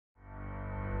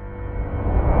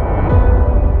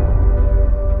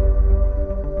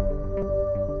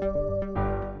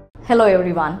Hello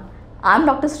everyone, I am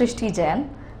Dr. Srishti Jain.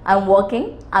 I am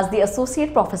working as the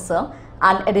Associate Professor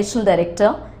and Additional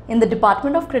Director in the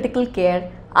Department of Critical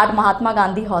Care at Mahatma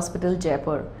Gandhi Hospital,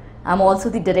 Jaipur. I am also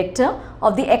the Director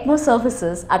of the ECMO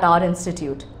services at our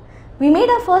institute. We made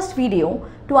our first video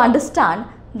to understand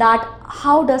that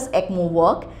how does ECMO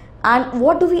work and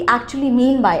what do we actually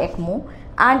mean by ECMO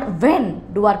and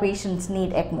when do our patients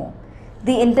need ECMO.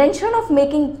 The intention of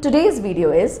making today's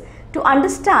video is to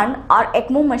understand our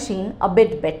ECMO machine a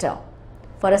bit better.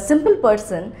 For a simple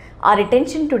person, our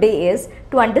intention today is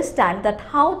to understand that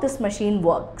how this machine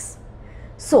works.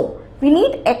 So, we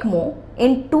need ECMO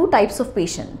in two types of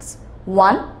patients.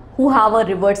 One who have a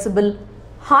reversible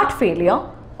heart failure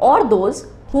or those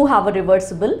who have a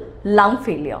reversible lung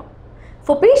failure.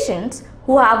 For patients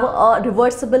who have a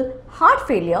reversible heart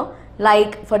failure,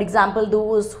 like for example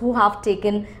those who have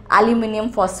taken aluminum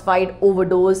phosphide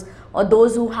overdose or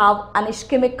those who have an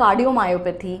ischemic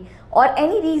cardiomyopathy or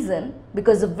any reason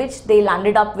because of which they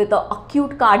landed up with an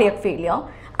acute cardiac failure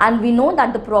and we know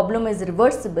that the problem is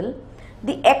reversible,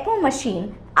 the ECMO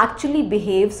machine actually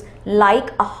behaves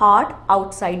like a heart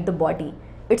outside the body.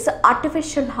 It's an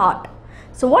artificial heart.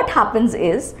 So what happens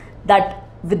is that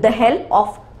with the help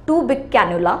of two big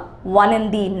cannula, one in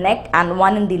the neck and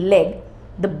one in the leg,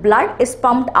 the blood is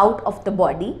pumped out of the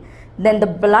body. Then the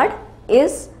blood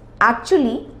is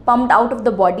actually pumped out of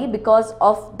the body because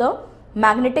of the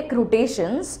magnetic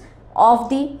rotations of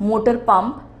the motor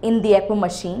pump in the ECMO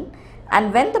machine.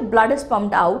 And when the blood is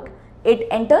pumped out, it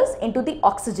enters into the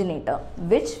oxygenator,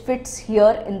 which fits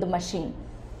here in the machine.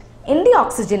 In the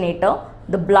oxygenator,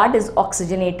 the blood is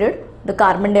oxygenated, the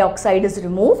carbon dioxide is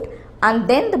removed, and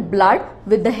then the blood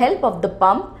with the help of the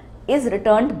pump is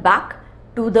returned back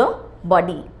to the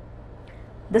body.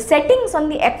 The settings on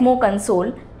the ECMO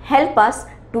console help us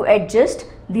to adjust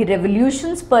the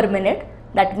revolutions per minute,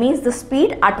 that means the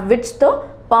speed at which the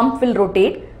pump will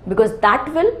rotate, because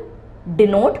that will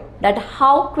denote that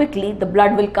how quickly the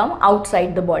blood will come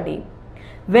outside the body.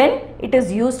 When it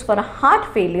is used for a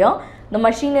heart failure, the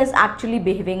machine is actually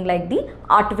behaving like the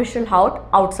artificial heart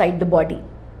outside the body.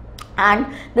 And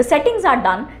the settings are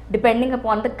done depending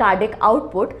upon the cardiac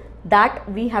output that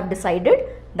we have decided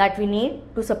that we need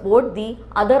to support the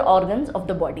other organs of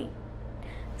the body.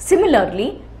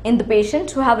 Similarly, in the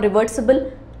patients who have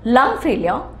reversible lung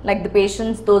failure, like the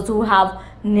patients, those who have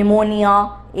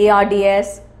pneumonia,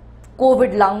 ARDS,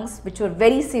 COVID lungs, which were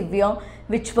very severe,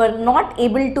 which were not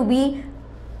able to be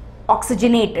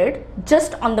oxygenated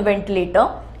just on the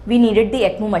ventilator, we needed the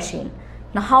ECMO machine.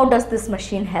 Now, how does this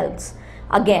machine helps?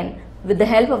 Again, with the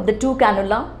help of the two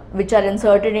cannula, which are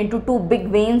inserted into two big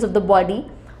veins of the body,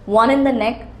 one in the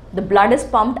neck, the blood is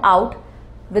pumped out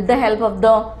with the help of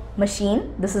the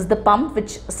machine. This is the pump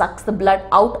which sucks the blood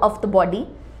out of the body.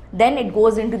 Then it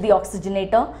goes into the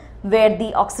oxygenator where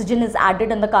the oxygen is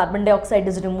added and the carbon dioxide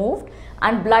is removed,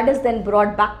 and blood is then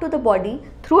brought back to the body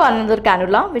through another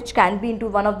cannula which can be into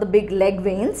one of the big leg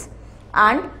veins.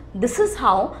 And this is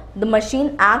how the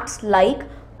machine acts like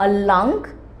a lung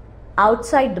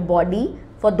outside the body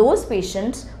for those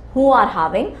patients who are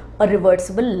having a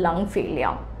reversible lung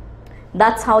failure.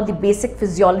 That's how the basic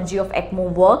physiology of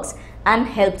ECMO works and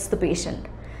helps the patient.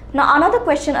 Now another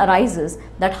question arises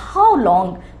that how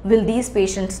long will these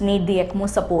patients need the ECMO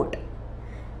support?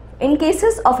 In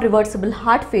cases of reversible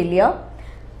heart failure,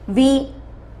 we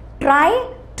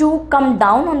try to come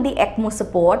down on the ECMO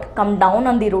support, come down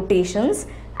on the rotations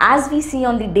as we see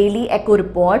on the daily echo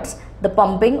reports, the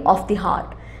pumping of the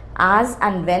heart. As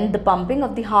and when the pumping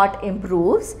of the heart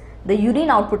improves, the urine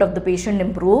output of the patient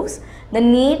improves, the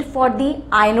need for the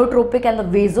inotropic and the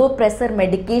vasopressor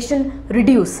medication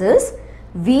reduces,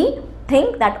 we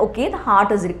think that okay, the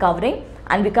heart is recovering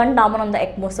and we come down on the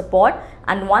ECMO support,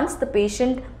 and once the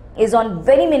patient is on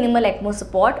very minimal ECMO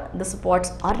support, the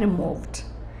supports are removed.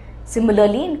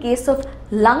 Similarly, in case of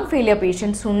lung failure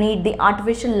patients who need the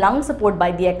artificial lung support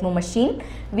by the ECMO machine,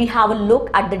 we have a look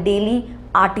at the daily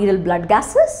arterial blood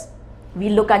gases, we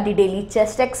look at the daily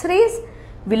chest x-rays,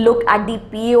 we look at the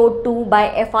PaO2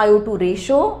 by FiO2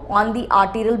 ratio on the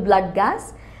arterial blood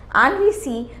gas, and we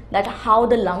see that how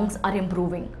the lungs are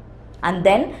improving. And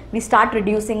then we start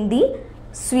reducing the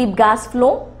sweep gas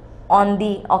flow on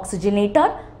the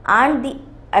oxygenator and the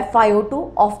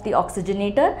FiO2 of the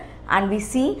oxygenator, and we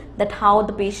see that how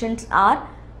the patients are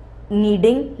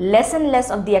needing less and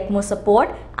less of the ECMO support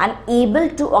and able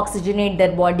to oxygenate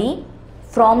their body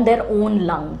from their own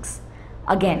lungs.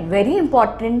 Again, very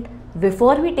important,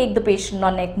 before we take the patient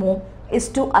on ECMO is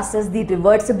to assess the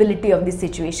reversibility of the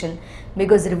situation,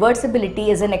 because reversibility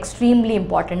is an extremely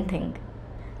important thing.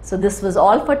 So this was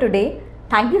all for today.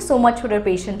 Thank you so much for your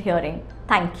patient hearing.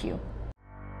 Thank you.